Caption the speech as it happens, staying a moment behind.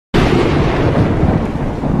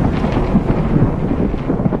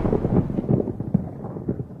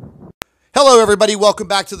Hello everybody, welcome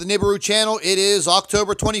back to the Nibiru channel. It is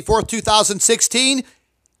October 24th, 2016,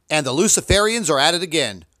 and the Luciferians are at it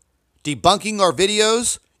again, debunking our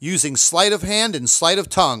videos using sleight of hand and sleight of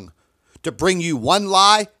tongue to bring you one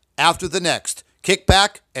lie after the next. Kick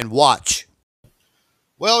back and watch.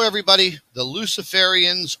 Well everybody, the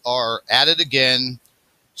Luciferians are at it again,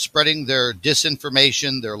 spreading their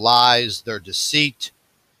disinformation, their lies, their deceit,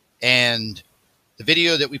 and the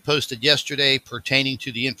video that we posted yesterday pertaining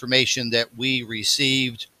to the information that we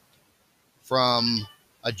received from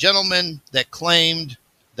a gentleman that claimed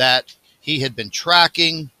that he had been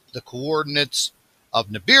tracking the coordinates of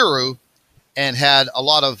Nibiru and had a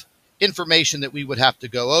lot of information that we would have to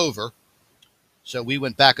go over. So we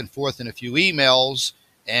went back and forth in a few emails,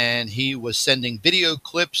 and he was sending video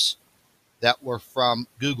clips that were from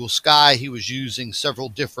Google Sky. He was using several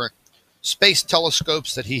different space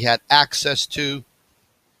telescopes that he had access to,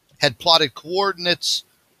 had plotted coordinates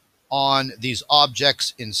on these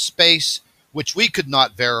objects in space, which we could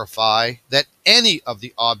not verify that any of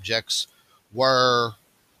the objects were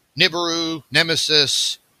Nibiru,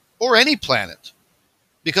 Nemesis, or any planet,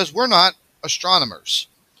 because we're not astronomers.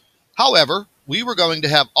 However, we were going to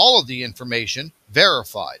have all of the information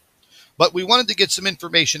verified, but we wanted to get some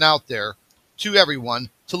information out there to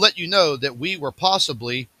everyone to let you know that we were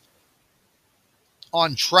possibly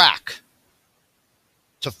on track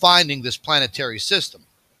to finding this planetary system.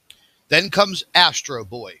 Then comes Astro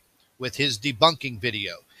Boy with his debunking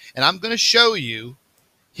video, and I'm going to show you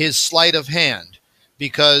his sleight of hand,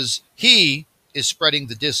 because he is spreading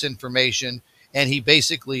the disinformation, and he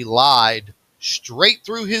basically lied straight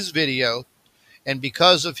through his video, and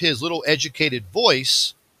because of his little educated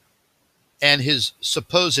voice and his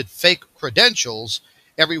supposed fake credentials,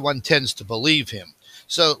 everyone tends to believe him.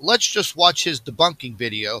 So let's just watch his debunking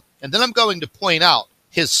video, and then I'm going to point out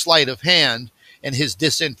his sleight of hand and his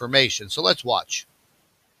disinformation. So let's watch.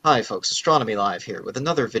 Hi folks, Astronomy Live here with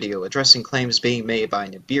another video addressing claims being made by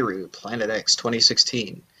Nibiru, Planet X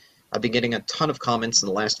 2016. I've been getting a ton of comments in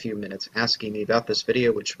the last few minutes asking me about this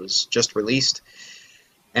video, which was just released,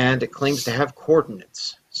 and it claims to have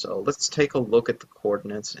coordinates. So let's take a look at the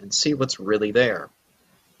coordinates and see what's really there.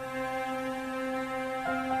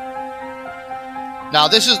 Now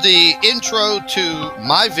this is the intro to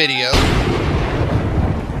my video,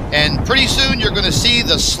 and pretty soon you're going to see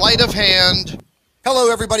the sleight of hand.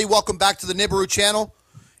 Hello everybody, welcome back to the Nibiru channel.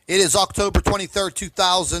 It is October 23rd,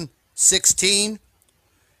 2016,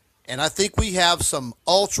 and I think we have some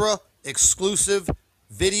ultra exclusive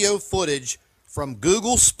video footage from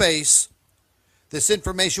Google Space. This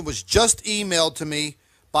information was just emailed to me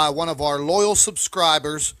by one of our loyal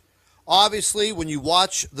subscribers. Obviously, when you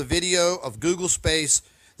watch the video of Google Space,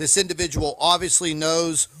 this individual obviously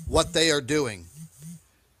knows what they are doing.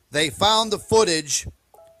 They found the footage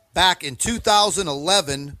back in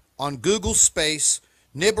 2011 on Google Space,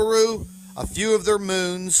 Nibiru, a few of their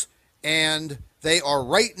moons, and they are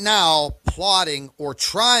right now plotting or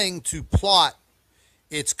trying to plot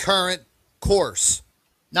its current course.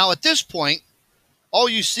 Now at this point, all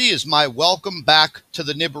you see is my welcome back to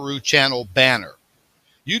the Nibiru channel banner.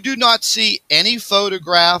 You do not see any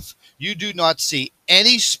photograph, you do not see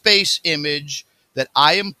any space image that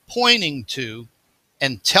I am pointing to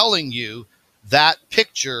and telling you that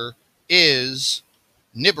picture is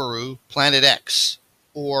Nibiru, Planet X,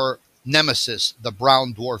 or Nemesis, the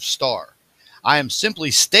brown dwarf star. I am simply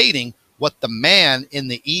stating what the man in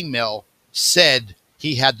the email said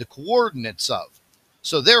he had the coordinates of.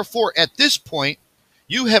 So therefore, at this point,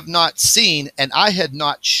 you have not seen, and I had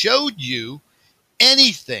not showed you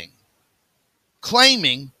anything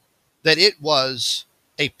claiming that it was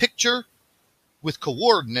a picture with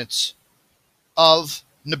coordinates of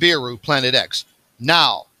Nibiru, Planet X.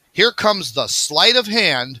 Now, here comes the sleight of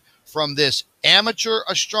hand from this amateur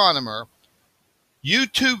astronomer,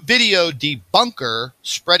 YouTube video debunker,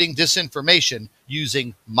 spreading disinformation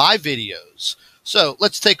using my videos. So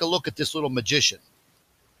let's take a look at this little magician.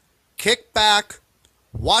 Kick back,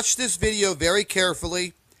 watch this video very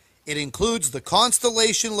carefully. It includes the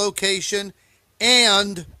constellation location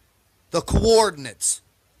and the coordinates.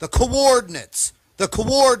 The coordinates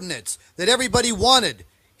that everybody wanted.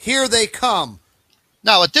 Here they come.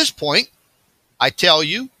 Now at this point, I tell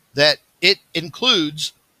you that it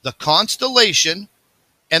includes the constellation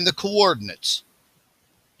and the coordinates.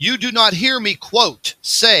 You do not hear me quote,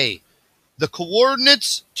 say, the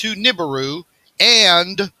coordinates to Nibiru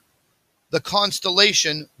and the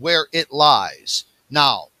constellation where it lies.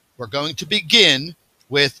 Now, we're going to begin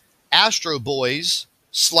with Astro Boy's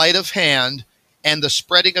sleight of hand and the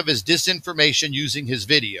spreading of his disinformation using his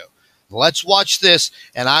video. Let's watch this,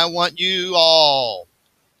 and I want you all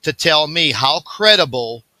to tell me how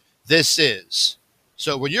credible this is.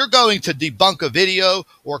 So when you're going to debunk a video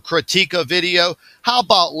or critique a video, how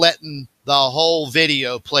about letting the whole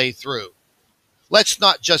video play through? Let's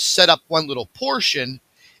not just set up one little portion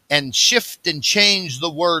and shift and change the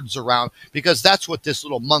words around, because that's what this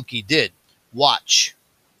little monkey did. Watch.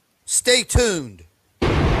 Stay tuned.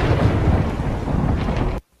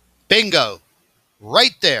 Bingo.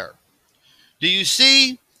 Right there. Do you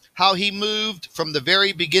see how he moved from the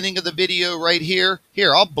very beginning of the video right here?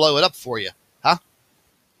 Here, I'll blow it up for you. Huh?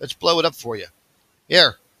 Let's blow it up for you.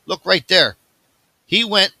 Here, look right there. He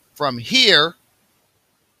went from here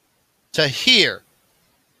to here,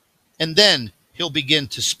 and then he'll begin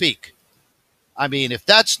to speak. I mean, if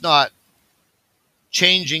that's not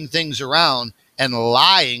changing things around and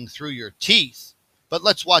lying through your teeth, but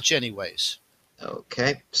let's watch anyways.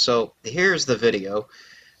 Okay, so here's the video,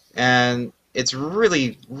 and it's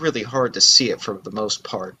really, really hard to see it for the most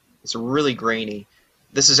part. It's really grainy.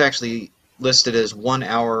 This is actually listed as 1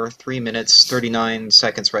 hour, 3 minutes, 39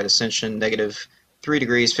 seconds right ascension, negative 3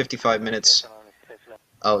 degrees, 55 minutes.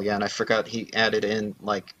 Oh yeah, and I forgot he added in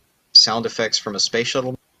like sound effects from a space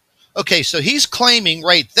shuttle. Okay, so he's claiming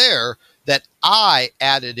right there that I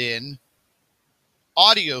added in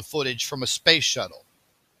audio footage from a space shuttle.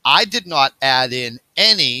 I did not add in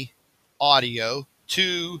any audio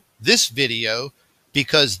to this video,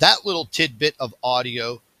 because that little tidbit of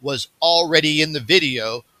audio was already in the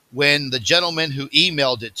video when the gentleman who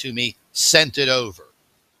emailed it to me sent it over.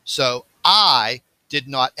 So I did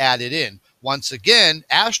not add it in. Once again,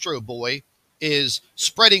 Astro Boy is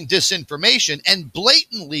spreading disinformation and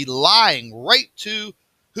blatantly lying right to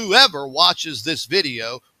whoever watches this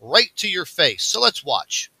video, right to your face. So let's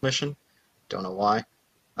watch. Mission. Don't know why.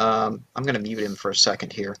 I'm going to mute him for a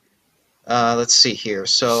second here. Let's see here.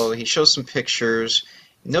 So he shows some pictures.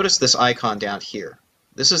 Notice this icon down here.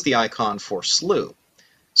 This is the icon for SLU.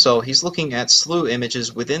 So he's looking at SLU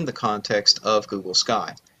images within the context of Google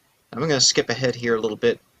Sky. I'm going to skip ahead here a little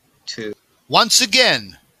bit to... Once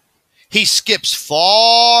again, he skips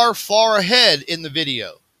far, far ahead in the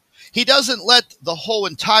video. He doesn't let the whole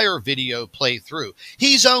entire video play through.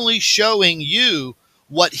 He's only showing you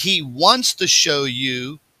what he wants to show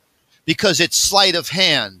you, because it's sleight of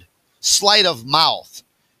hand, sleight of mouth,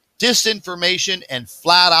 disinformation, and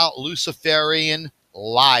flat out Luciferian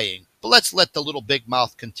lying. But let's let the little big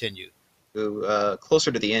mouth continue.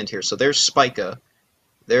 Closer to the end here. So there's Spica,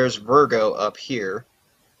 there's Virgo up here,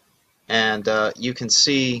 and you can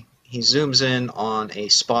see he zooms in on a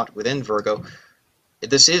spot within Virgo.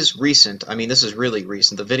 This is recent. I mean, this is really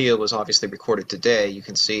recent. The video was obviously recorded today. You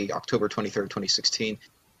can see October 23rd, 2016.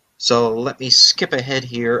 So let me skip ahead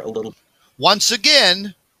here a little. Once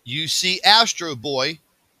again, you see Astro Boy,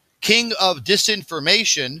 king of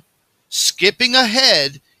disinformation, skipping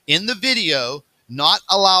ahead in the video, not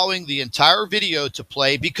allowing the entire video to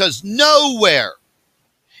play, because nowhere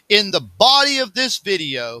in the body of this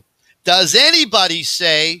video does anybody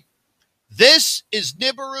say, this is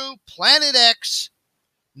Nibiru, Planet X.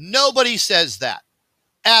 Nobody says that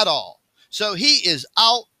at all. So he is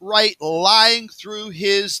outright lying through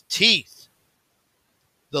his teeth.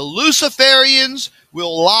 The Luciferians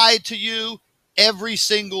will lie to you every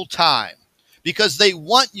single time, because they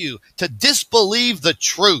want you to disbelieve the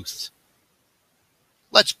truth.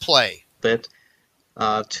 Let's play. Bit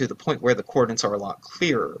to the point where the coordinates are a lot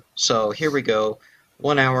clearer. So here we go.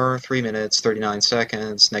 1 hour, 3 minutes, 39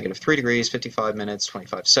 seconds, negative 3 degrees, 55 minutes,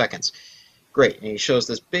 25 seconds. Great. And he shows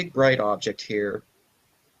this big bright object here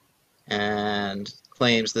and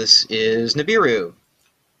claims this is Nibiru.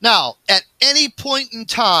 Now, at any point in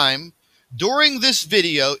time during this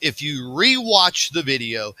video, if you rewatch the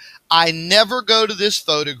video, I never go to this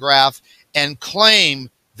photograph and claim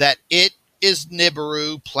that it is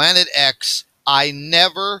Nibiru, Planet X. I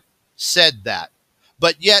never said that.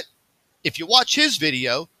 But yet, if you watch his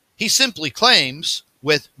video, he simply claims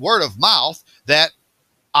with word of mouth that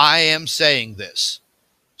I am saying this.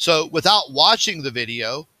 So without watching the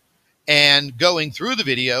video and going through the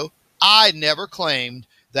video, I never claimed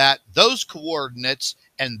that those coordinates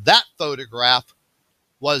and that photograph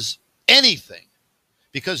was anything,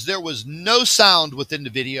 because there was no sound within the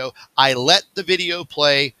video. I let the video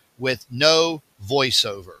play with no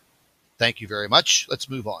voiceover. Thank you very much. Let's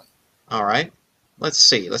move on. All right. Let's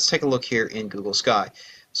see. Let's take a look here in Google Sky.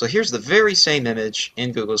 So here's the very same image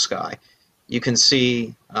in Google Sky. You can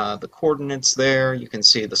see the coordinates there. You can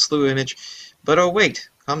see the SLU image. But oh wait,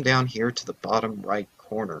 come down here to the bottom right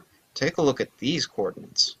corner. Take a look at these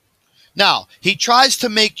coordinates. Now, he tries to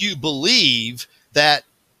make you believe that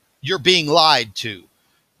you're being lied to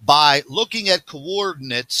by looking at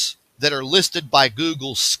coordinates that are listed by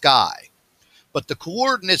Google Sky. But the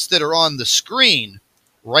coordinates that are on the screen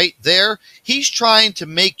right there, he's trying to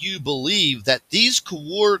make you believe that these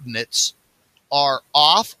coordinates are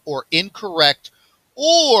off or incorrect,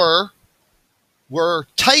 or were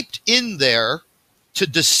typed in there to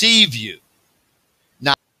deceive you.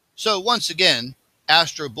 Now, so once again,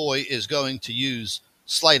 Astro Boy is going to use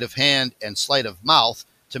sleight of hand and sleight of mouth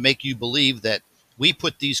to make you believe that we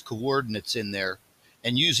put these coordinates in there,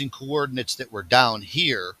 and using coordinates that were down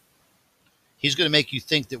here, he's going to make you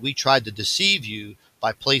think that we tried to deceive you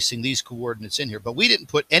by placing these coordinates in here. But we didn't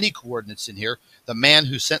put any coordinates in here. The man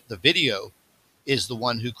who sent the video is the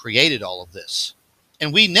one who created all of this.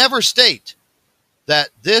 And we never state that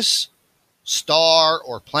this star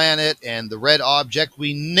or planet and the red object,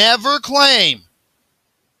 we never claim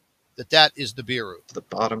that that is Nibiru. The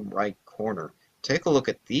bottom right corner. Take a look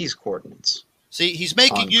at these coordinates. See, he's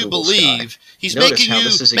making you Google believe. Sky. He's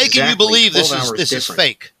Notice making you believe this is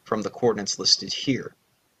fake from the coordinates listed here.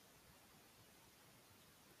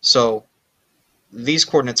 So these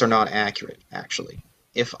coordinates are not accurate, actually.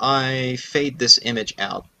 If I fade this image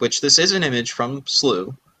out, which this is an image from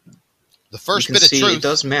SLU, the first you can bit see of truth, it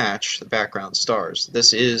does match the background stars.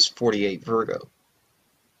 This is 48 Virgo.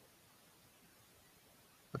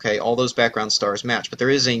 Okay, all those background stars match, but there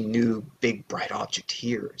is a new big bright object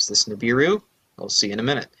here. Is this Nibiru? We'll see in a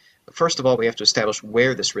minute. But first of all, we have to establish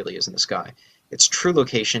where this really is in the sky. Its true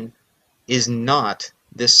location is not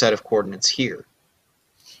this set of coordinates here.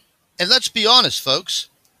 And let's be honest, folks.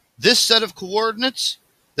 This set of coordinates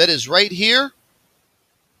that is right here,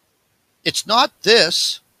 it's not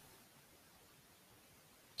this.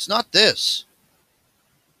 It's not this.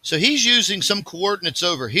 So he's using some coordinates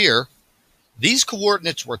over here. These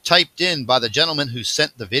coordinates were typed in by the gentleman who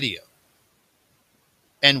sent the video.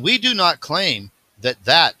 And we do not claim that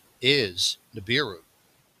that is Nibiru.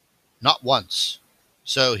 Not once.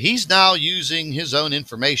 So he's now using his own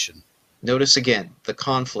information. Notice again the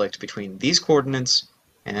conflict between these coordinates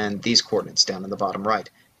and these coordinates down in the bottom right.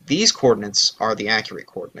 These coordinates are the accurate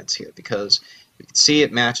coordinates here because you can see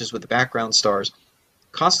it matches with the background stars.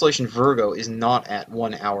 Constellation Virgo is not at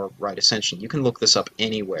 1 hour right ascension. You can look this up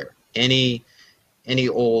anywhere. Any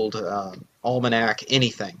old almanac,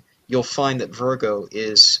 anything. You'll find that Virgo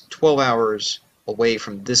is 12 hours away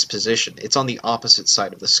from this position. It's on the opposite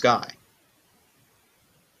side of the sky.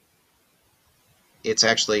 It's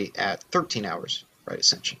actually at 13 hours right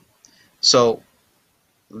ascension. So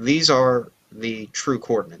these are the true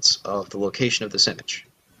coordinates of the location of this image,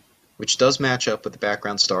 which does match up with the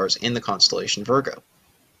background stars in the constellation Virgo.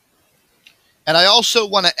 And I also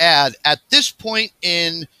want to add, at this point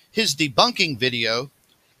in his debunking video,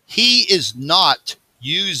 he is not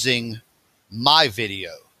using my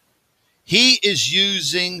video. He is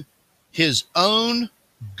using his own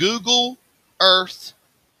Google Earth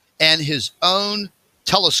and his own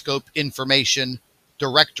telescope information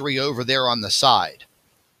directory over there on the side.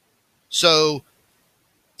 So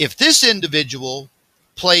if this individual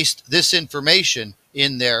placed this information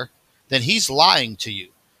in there, then he's lying to you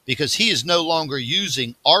because he is no longer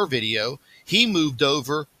using our video. He moved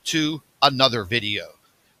over to another video,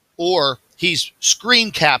 or he's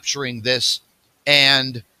screen capturing this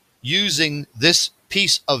and using this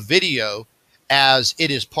piece of video as it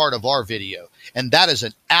is part of our video. And that is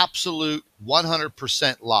an absolute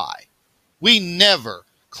 100% lie. We never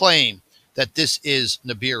claim that this is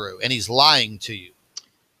Nibiru, and he's lying to you.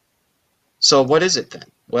 So what is it then?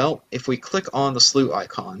 Well, if we click on the SLU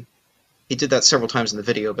icon, he did that several times in the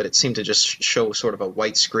video, but it seemed to just show sort of a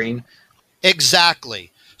white screen.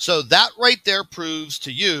 Exactly. So that right there proves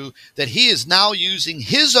to you that he is now using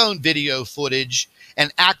his own video footage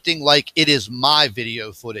and acting like it is my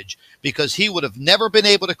video footage, because he would have never been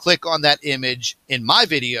able to click on that image in my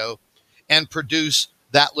video and produce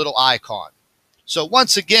that little icon. So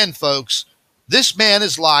once again, folks, this man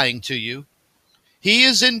is lying to you. He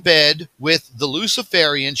is in bed with the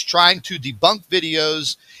Luciferians trying to debunk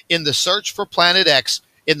videos in the search for Planet X,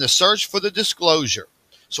 in the search for the disclosure.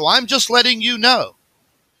 So I'm just letting you know.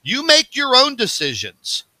 You make your own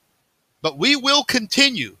decisions. But we will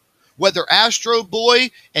continue, whether Astro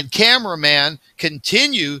Boy and Cameraman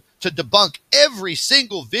continue to debunk every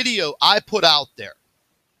single video I put out there.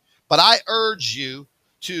 But I urge you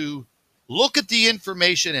to look at the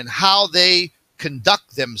information and how they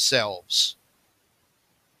conduct themselves.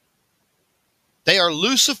 They are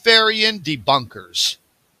Luciferian debunkers.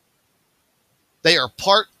 They are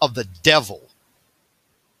part of the devil.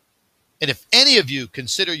 And if any of you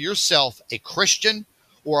consider yourself a Christian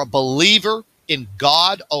or a believer in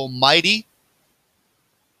God Almighty,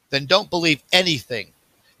 then don't believe anything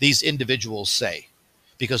these individuals say,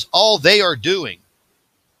 because all they are doing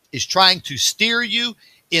is trying to steer you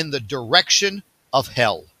in the direction of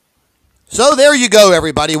hell. So there you go,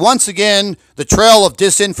 everybody. Once again, the trail of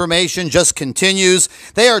disinformation just continues.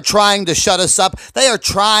 They are trying to shut us up. They are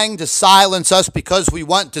trying to silence us because we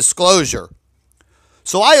want disclosure.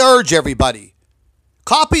 So I urge everybody,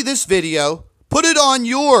 copy this video, put it on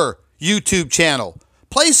your YouTube channel,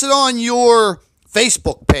 place it on your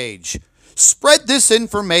Facebook page. Spread this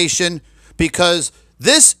information, because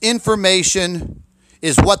this information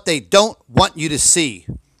is what they don't want you to see,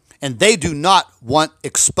 and they do not want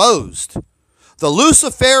exposed. The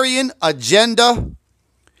Luciferian agenda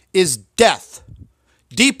is death,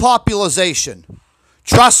 depopulation.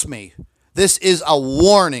 Trust me, this is a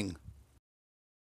warning